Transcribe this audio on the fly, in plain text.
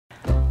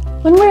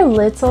When we're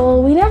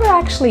little, we never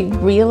actually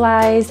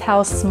realize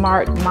how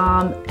smart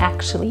mom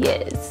actually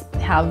is,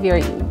 how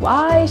very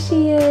wise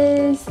she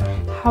is,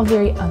 how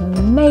very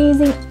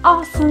amazing,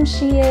 awesome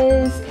she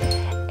is.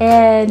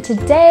 And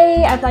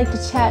today I'd like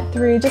to chat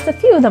through just a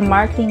few of the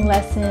marketing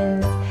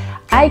lessons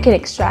I could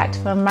extract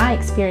from my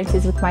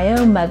experiences with my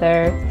own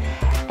mother.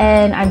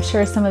 And I'm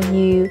sure some of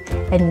you,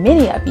 and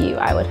many of you,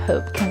 I would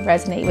hope, can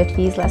resonate with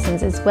these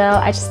lessons as well.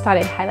 I just thought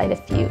I'd highlight a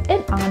few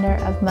in honor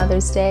of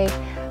Mother's Day,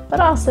 but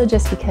also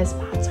just because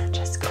moms are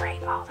just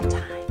great all the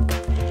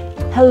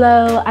time.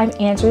 Hello, I'm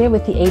Andrea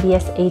with the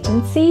A.D.S.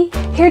 agency,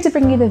 here to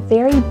bring you the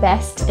very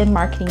best in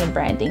marketing and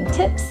branding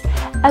tips,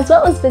 as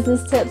well as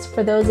business tips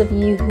for those of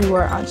you who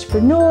are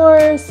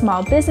entrepreneurs,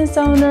 small business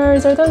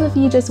owners, or those of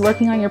you just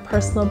working on your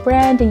personal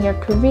brand and your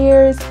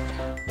careers.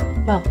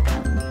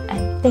 Welcome,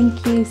 and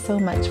thank you so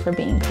much for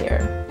being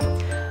here.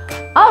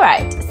 All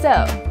right,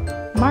 so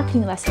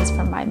marketing lessons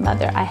from my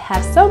mother. I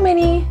have so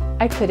many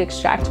I could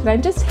extract, but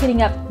I'm just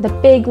hitting up the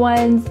big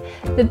ones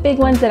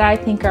that I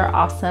think are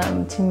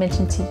awesome to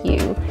mention to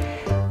you.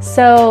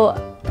 So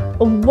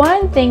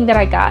one thing that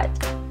I got,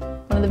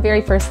 one of the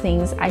very first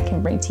things I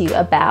can bring to you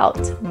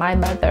about my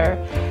mother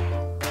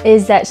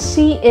is that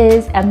she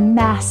is a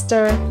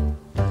master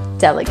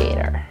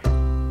delegator.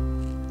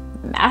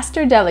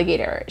 Master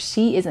delegator.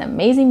 She is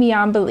amazing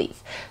beyond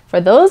belief. For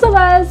those of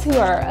us who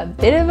are a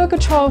bit of a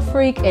control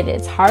freak and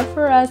it's hard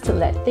for us to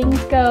let things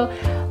go,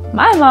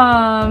 my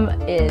mom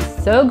is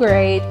so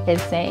great at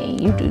saying,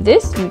 you do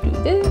this, you do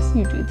this,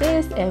 you do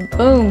this, and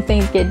boom,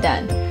 things get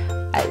done.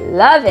 I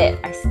love it.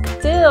 I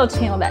still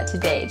channel that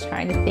today,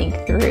 trying to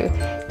think through,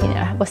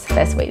 what's the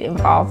best way to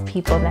involve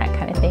people and that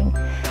kind of thing.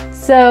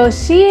 So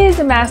she is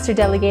a master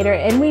delegator,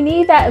 and we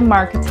need that in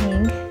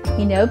marketing,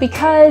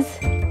 because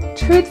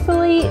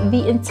truthfully,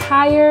 the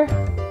entire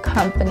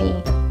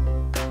company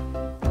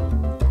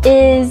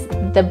is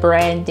the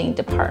branding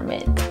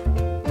department.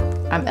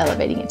 I'm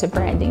elevating it to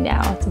branding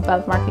now. It's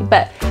above marketing,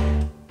 but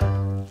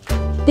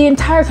the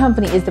entire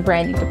company is the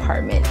branding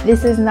department.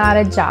 This is not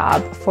a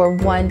job for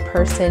one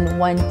person,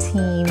 one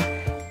team.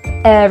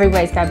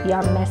 Everybody's got to be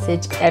on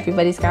message.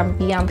 Everybody's got to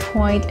be on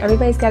point.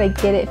 Everybody's got to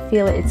get it,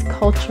 feel it. It's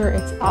culture.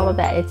 It's all of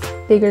that. It's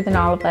bigger than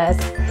all of us,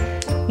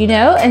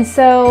 and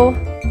so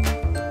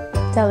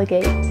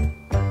delegate.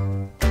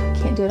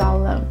 Can't do it all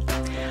alone.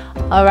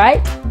 All right.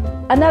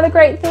 Another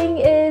great thing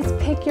is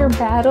pick your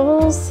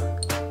battles.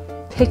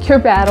 Pick your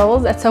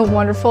battles. That's a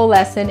wonderful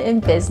lesson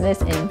in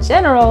business in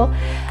general,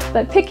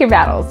 but pick your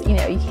battles. You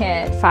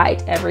can't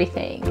fight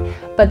everything,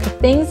 but the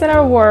things that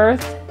are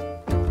worth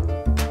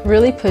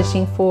really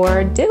pushing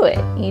for, do it.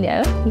 You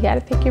got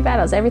to pick your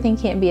battles. Everything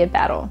can't be a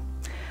battle.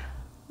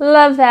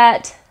 Love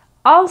that.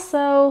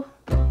 Also,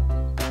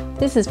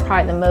 this is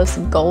probably the most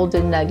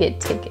golden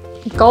nugget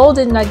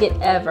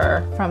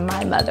ever from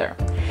my mother.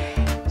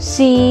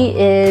 She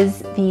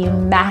is the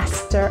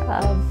master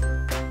of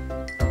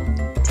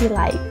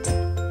delight.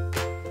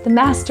 The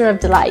master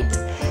of delight.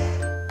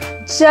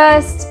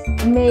 Just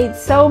made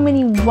so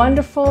many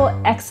wonderful,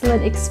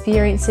 excellent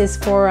experiences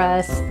for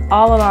us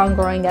all along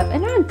growing up.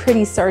 And I'm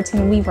pretty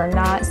certain we were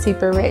not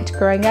super rich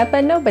growing up,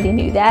 but nobody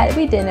knew that.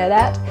 We didn't know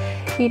that.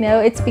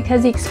 It's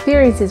because the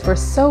experiences were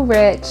so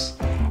rich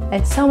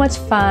and so much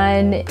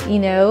fun.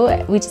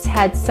 We just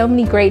had so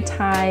many great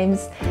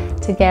times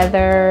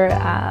together.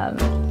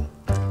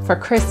 For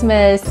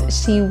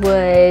Christmas, she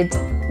would,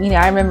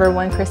 I remember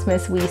one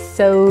Christmas we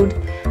sewed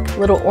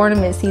little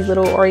ornaments, these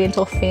little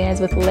oriental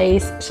fans with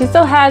lace. She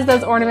still has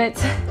those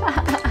ornaments.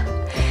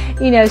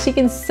 She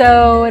can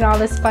sew and all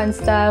this fun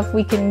stuff.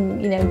 We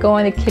can, go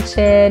in the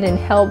kitchen and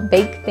help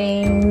bake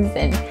things,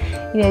 and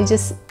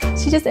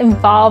she just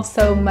involved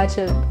so much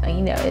of,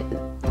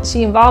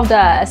 she involved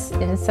us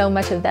in so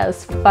much of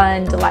those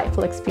fun,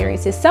 delightful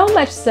experiences. So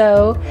much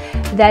so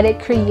that it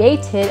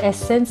created a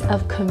sense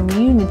of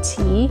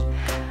community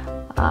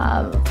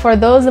for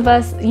those of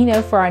us,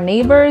 for our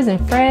neighbors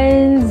and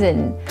friends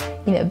and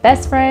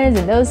best friends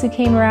and those who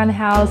came around the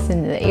house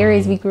in the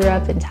areas we grew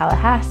up in,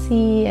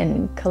 Tallahassee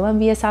and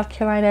Columbia, South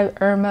Carolina,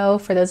 Irmo,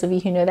 for those of you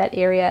who know that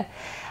area.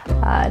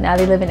 Now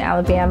they live in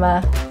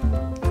Alabama.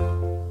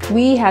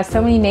 We have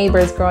so many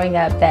neighbors growing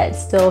up that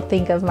still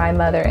think of my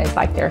mother as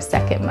like their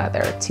second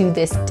mother to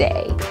this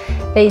day.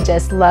 They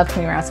just love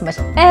coming around so much.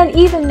 And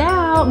even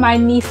now, my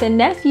niece and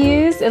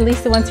nephews, at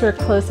least the ones who are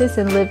closest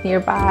and live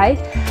nearby,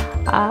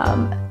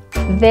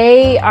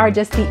 they are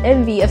just the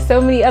envy of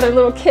so many other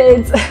little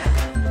kids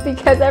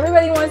because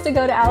everybody wants to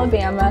go to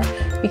Alabama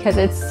because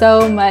it's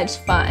so much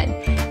fun.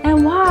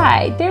 And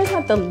why? There's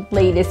not the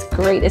latest,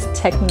 greatest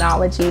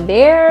technology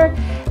there.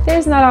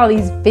 There's not all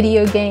these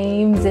video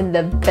games and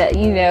the,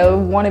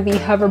 wannabe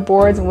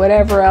hoverboards and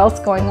whatever else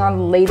going on,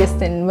 the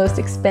latest and most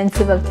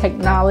expensive of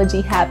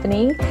technology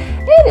happening.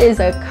 It is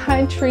a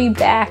country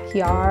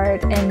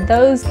backyard, and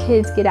those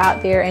kids get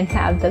out there and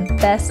have the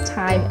best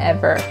time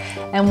ever.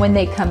 And when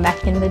they come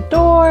back in the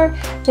door,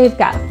 they've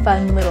got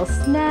fun little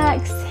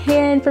snacks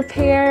hand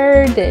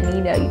prepared,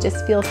 and you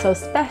just feel so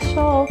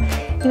special.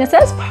 So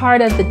that's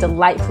part of the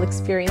delightful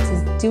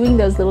experiences, doing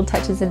those little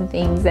touches and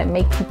things that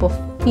make people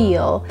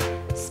feel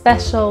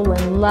special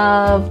and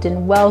loved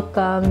and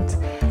welcomed.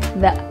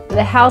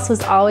 The house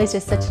was always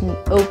just such an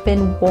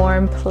open,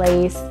 warm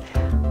place,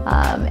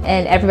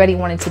 and everybody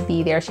wanted to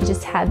be there. She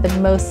just had the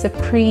most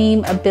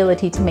supreme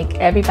ability to make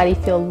everybody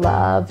feel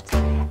loved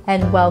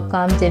and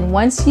welcomed. And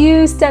once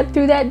you step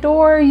through that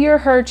door, you're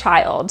her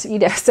child, you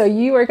know, so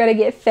you are going to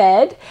get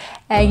fed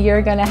and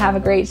you're going to have a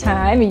great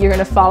time and you're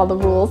going to follow the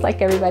rules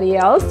like everybody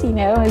else, you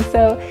know. And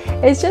so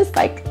it's just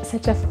like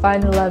such a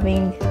fun,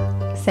 loving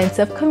sense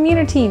of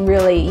community,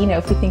 really, you know,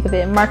 if we think of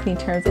it in marketing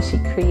terms, that she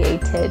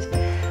created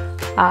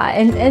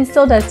and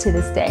still does to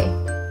this day.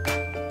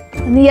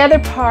 And the other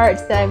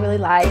part that I really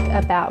like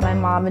about my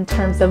mom in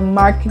terms of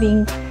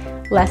marketing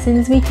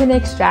lessons we can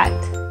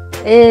extract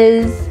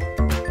is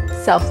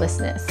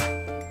selflessness.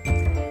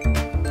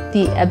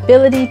 The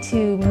ability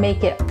to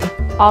make it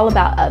all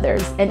about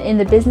others. And in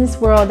the business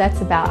world,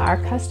 that's about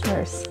our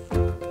customers.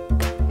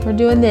 We're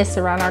doing this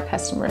around our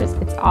customers.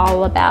 It's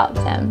all about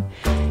them.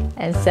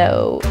 And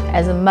so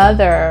as a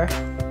mother,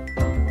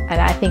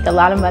 and I think a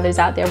lot of mothers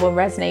out there will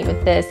resonate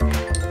with this,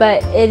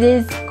 but it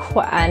is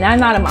quite, and I'm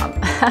not a mom.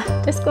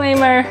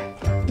 Disclaimer,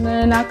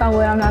 knock on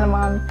wood, I'm not a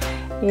mom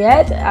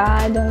yet.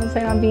 I don't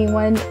plan on being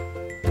one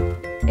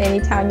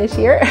anytime this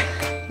year.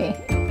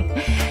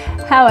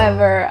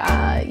 However,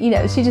 you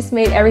know, she just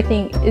made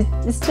everything,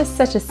 it's just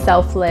such a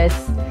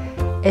selfless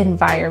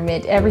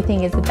environment.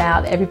 Everything is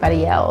about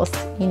everybody else,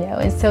 you know,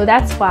 and so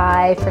that's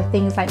why for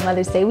things like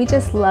Mother's Day, we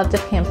just love to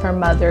pamper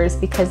mothers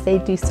because they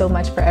do so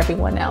much for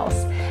everyone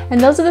else. And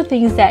those are the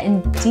things that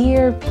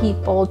endear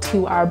people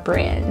to our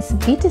brands,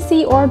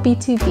 B2C or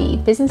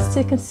B2B, business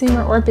to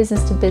consumer or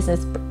business to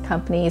business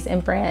companies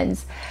and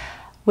brands.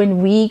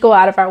 When we go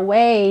out of our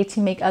way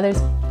to make others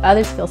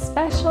feel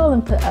special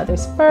and put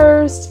others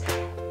first,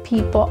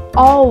 people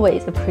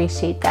always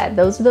appreciate that.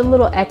 Those are the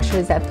little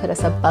extras that put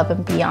us above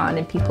and beyond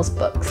in people's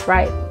books,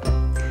 right?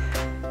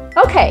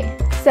 Okay,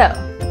 so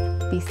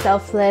be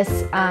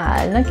selfless.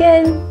 And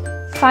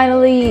again,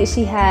 finally,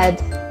 she had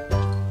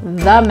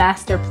the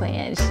master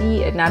plan.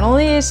 Not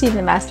only is she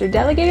the master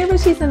delegator, but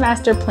she's the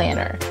master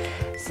planner.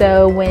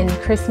 So when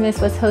Christmas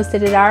was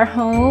hosted at our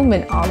home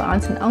and all the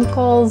aunts and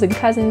uncles and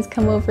cousins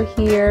come over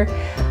here,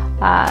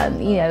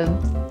 you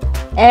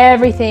know,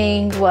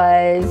 everything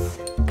was,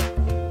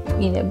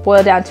 you know,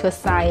 boiled down to a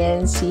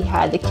science. She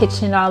had the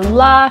kitchen on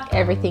lock,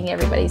 everything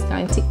everybody's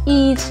going to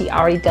eat. She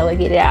already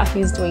delegated out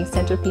who's doing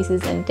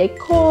centerpieces and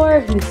decor,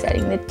 who's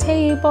setting the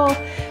table,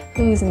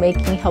 who's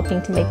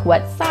helping to make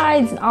what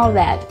sides and all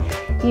that.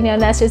 You know,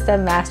 that's just a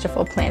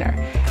masterful planner.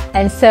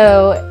 And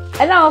so,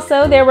 and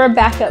also there were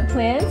backup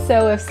plans.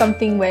 So if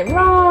something went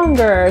wrong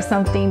or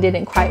something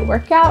didn't quite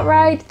work out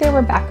right, there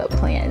were backup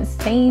plans.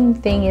 Same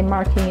thing in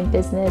marketing and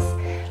business.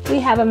 We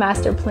have a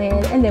master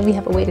plan and then we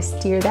have a way to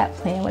steer that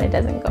plan when it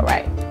doesn't go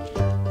right.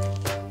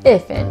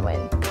 If and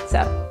when.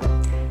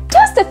 So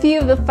just a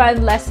few of the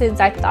fun lessons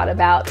I thought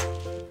about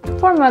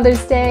for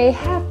Mother's Day.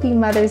 Happy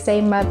Mother's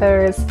Day,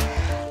 mothers.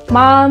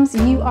 Moms,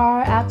 you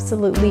are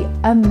absolutely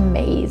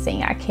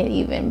amazing. I can't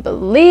even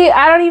believe,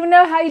 I don't even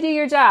know how you do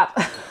your job.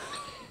 I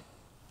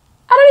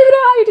don't even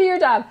know how you do your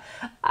job.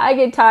 I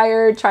get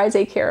tired trying to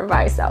take care of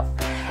myself.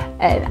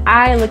 And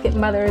I look at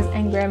mothers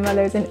and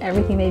grandmothers and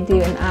everything they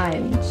do, and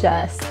I'm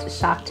just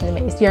shocked and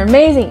amazed. You're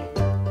amazing.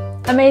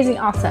 Amazing,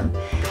 awesome.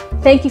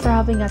 Thank you for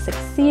helping us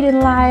succeed in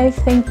life.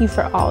 Thank you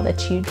for all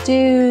that you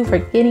do, for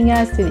getting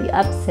us through the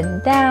ups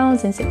and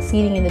downs and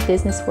succeeding in the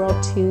business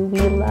world too. We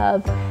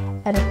love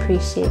and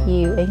appreciate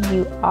you, and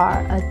you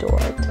are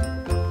adored.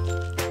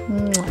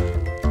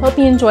 Hope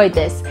you enjoyed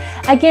this.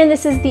 Again,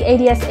 this is the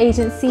A.D.S.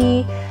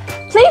 agency.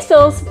 Please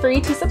feel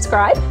free to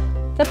subscribe.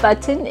 The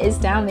button is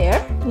down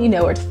there. You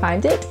know where to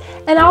find it.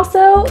 And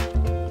also,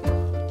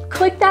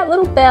 click that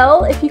little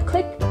bell. If you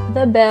click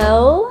the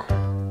bell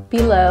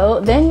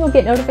below, then you'll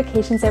get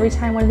notifications every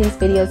time one of these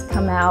videos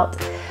come out.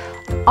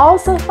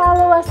 Also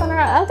follow us on our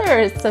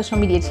other social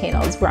media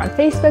channels. We're on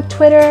Facebook,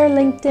 Twitter,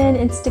 LinkedIn,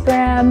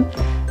 Instagram.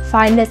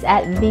 Find us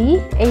at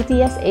the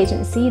A.D.S.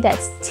 agency.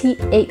 That's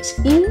THEADS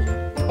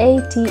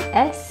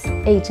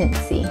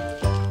agency.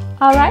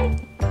 All right.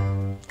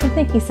 And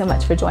thank you so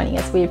much for joining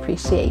us. We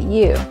appreciate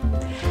you.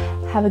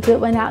 Have a good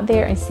one out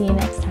there and see you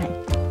next time.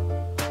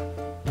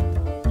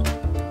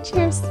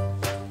 Cheers.